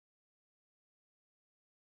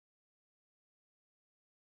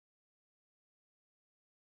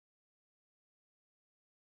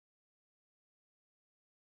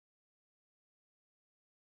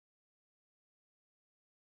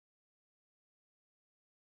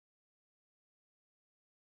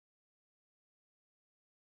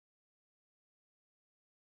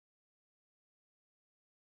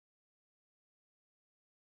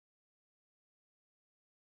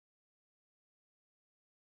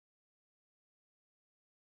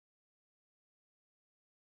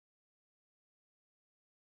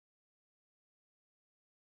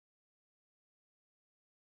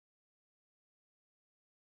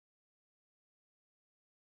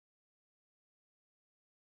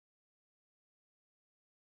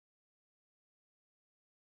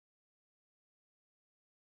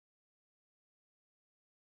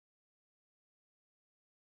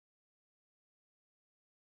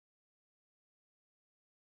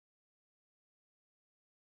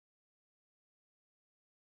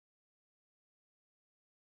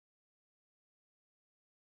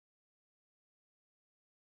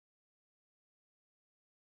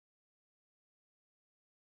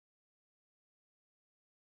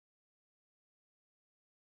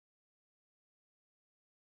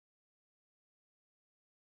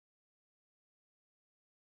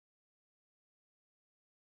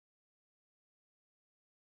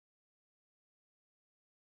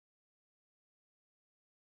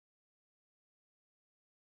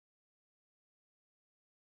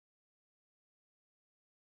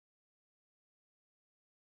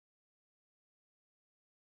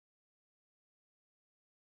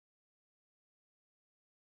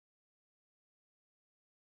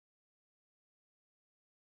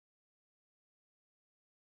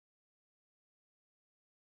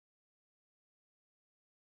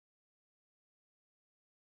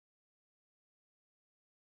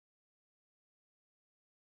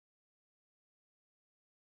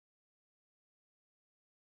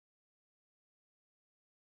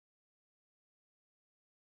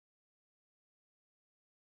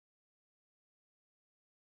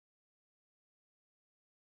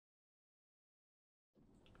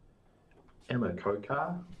Emma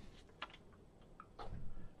Kokar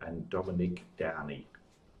and Dominic Downey.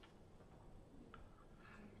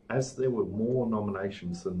 As there were more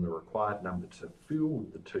nominations than the required number to fill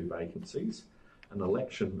the 2 vacancies, an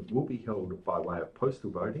election will be held by way of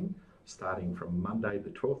postal voting starting from Monday the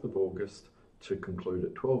 12th of August to conclude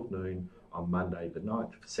at 12 noon on Monday the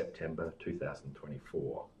 9th of September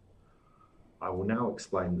 2024. I will now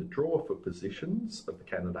explain the draw for positions of the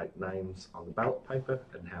candidate names on the ballot paper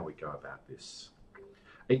and how we go about this.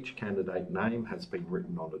 Each candidate name has been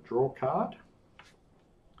written on a draw card.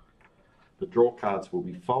 The draw cards will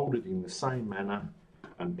be folded in the same manner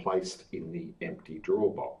and placed in the empty draw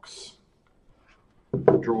box.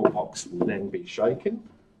 The draw box will then be shaken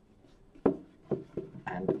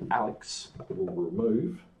and Alex will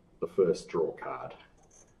remove the first draw card.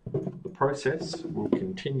 The process will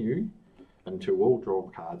continue until all draw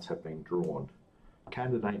cards have been drawn.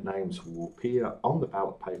 Candidate names will appear on the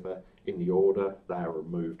ballot paper in the order they are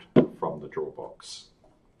removed from the draw box.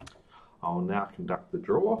 I will now conduct the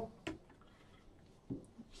draw.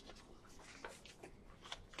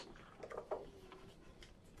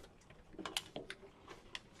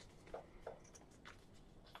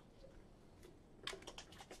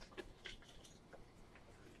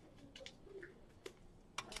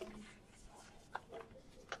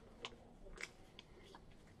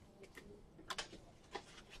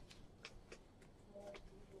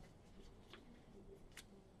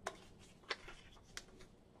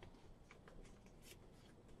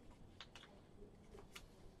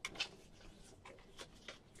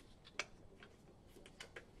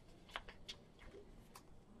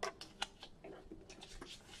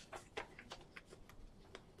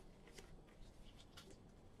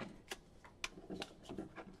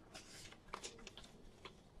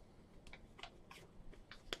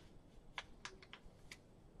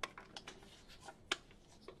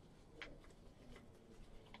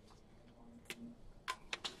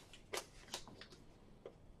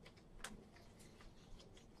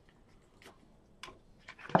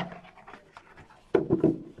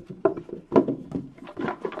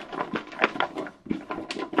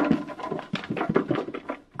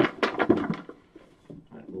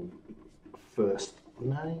 First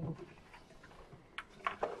name.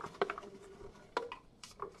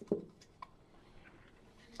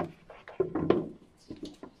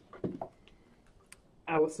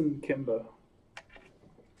 Alison Kimber.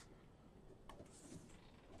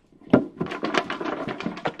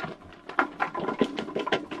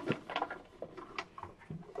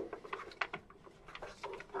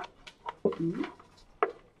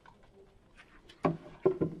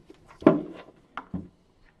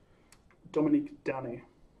 Dominic Downey.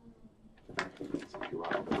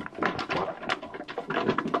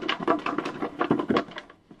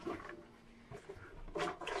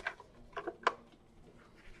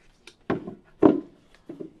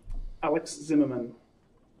 Alex Zimmerman.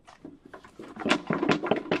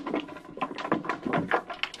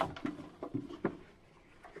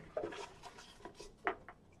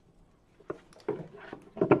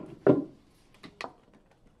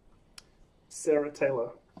 Sarah Taylor.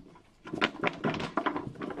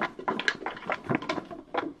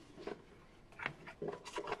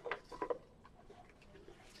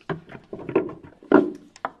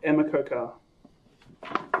 Emma Kokar.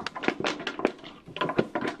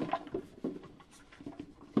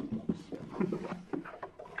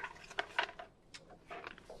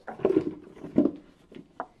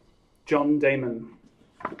 John Damon.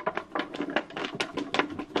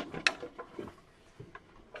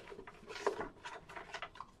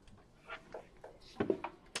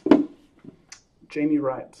 Jamie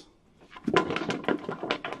Wright.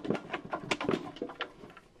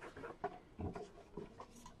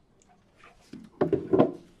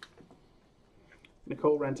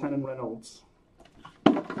 Nicole Rantanen Reynolds.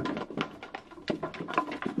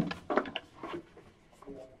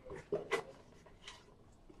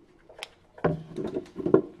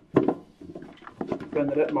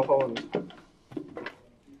 Bernadette Mulholland.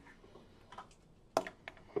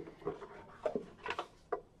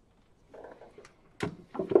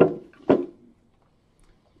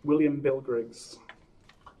 William Bill Griggs.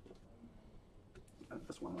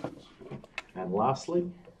 That's one of those. And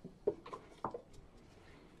lastly,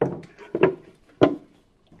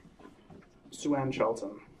 Sue-Ann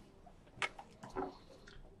Charlton.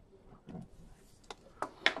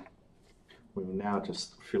 we will now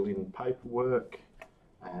just fill in paperwork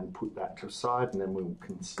and put that to the side, and then we'll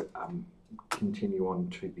continue on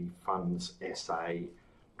to the funds SA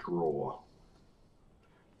draw.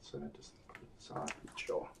 So just put it aside.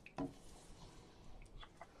 Sure.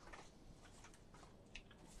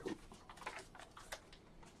 Cool.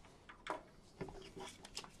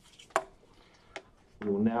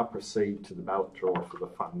 now proceed to the ballot draw for the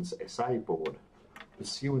Funds SA Board.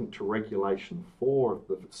 Pursuant to Regulation 4 of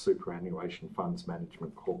the Superannuation Funds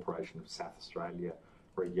Management Corporation of South Australia,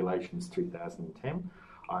 Regulations 2010,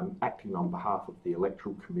 I'm acting on behalf of the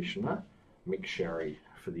Electoral Commissioner, Mick Sherry,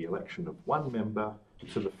 for the election of one member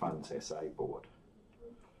to the Funds SA Board.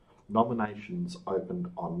 Nominations opened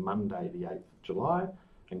on Monday the 8th of July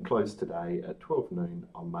and closed today at 12 noon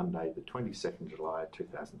on Monday the 22nd July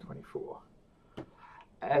 2024.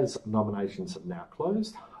 As nominations have now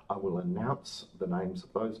closed, I will announce the names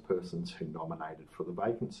of those persons who nominated for the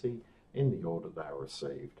vacancy in the order they were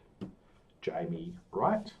received. Jamie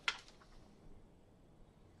Wright,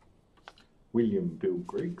 William Bill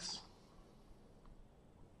Griggs,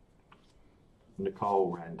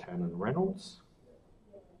 Nicole Rantanen Reynolds,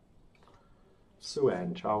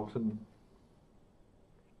 Sue-Ann Charlton,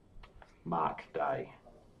 Mark Day.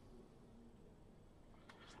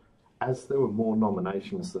 As there were more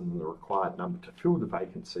nominations than the required number to fill the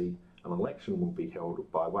vacancy, an election will be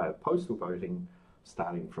held by way of postal voting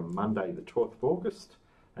starting from Monday the 12th of August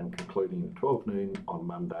and concluding at 12 noon on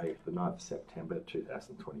Monday the 9th of September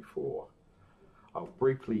 2024. I'll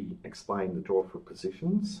briefly explain the draw for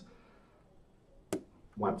positions.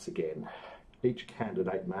 Once again, each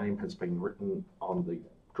candidate name has been written on the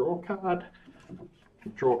draw card. The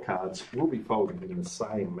draw cards will be folded in the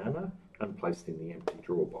same manner and placed in the empty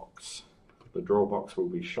draw box. The draw box will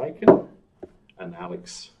be shaken and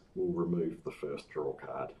Alex will remove the first draw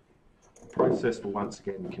card. The process will once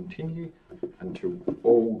again continue until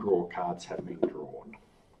all draw cards have been drawn.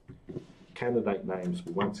 Candidate names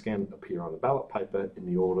will once again appear on the ballot paper in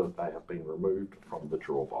the order they have been removed from the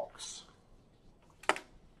draw box.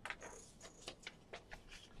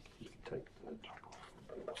 You can take the top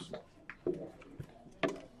off.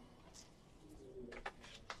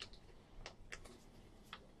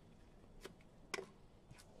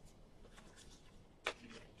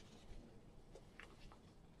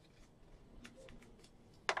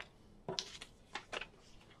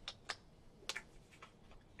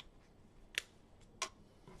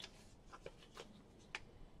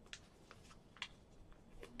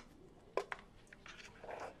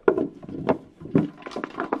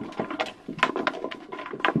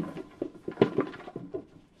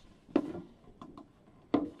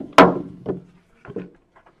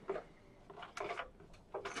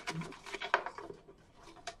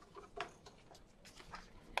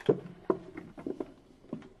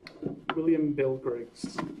 William Bill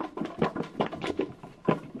Griggs.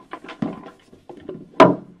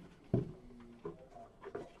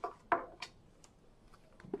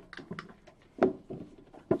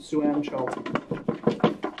 Sue-Ann Charlton.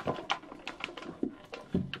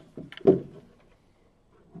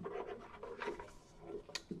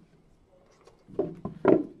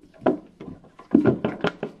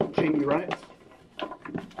 Jamie Wright.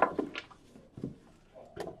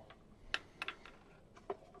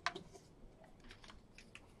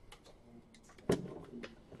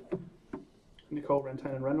 Nicole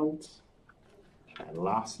Rantanen Reynolds. And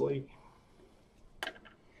lastly,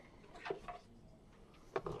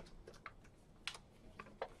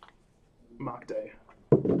 Mark Day.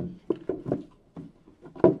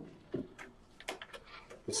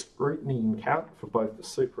 the scrutiny and count for both the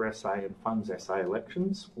Super SA and Funds SA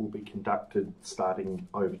elections will be conducted starting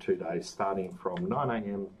over 2 days, starting from 9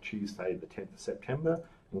 AM Tuesday the 10th of September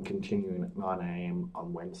and continuing at 9 AM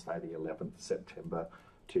on Wednesday the 11th of September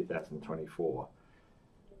 2024.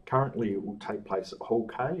 Currently it will take place at Hall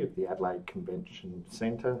K of the Adelaide Convention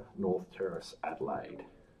Centre, North Terrace, Adelaide.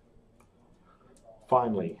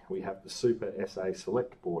 Finally, we have the Super SA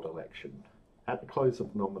Select Board election. At the close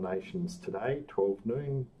of nominations today, 12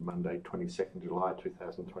 noon, Monday 22nd July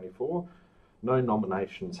 2024, no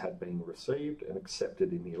nominations had been received and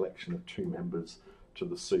accepted in the election of 2 members to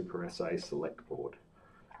the Super SA Select Board.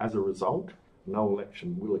 As a result, no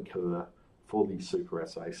election will occur for the Super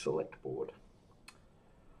SA Select Board.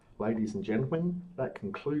 Ladies and gentlemen, that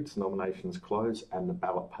concludes nominations close and the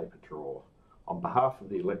ballot paper draw. On behalf of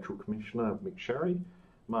the Electoral Commissioner, Mick Sherry,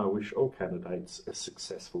 may I wish all candidates a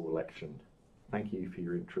successful election. Thank you for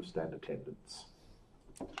your interest and attendance.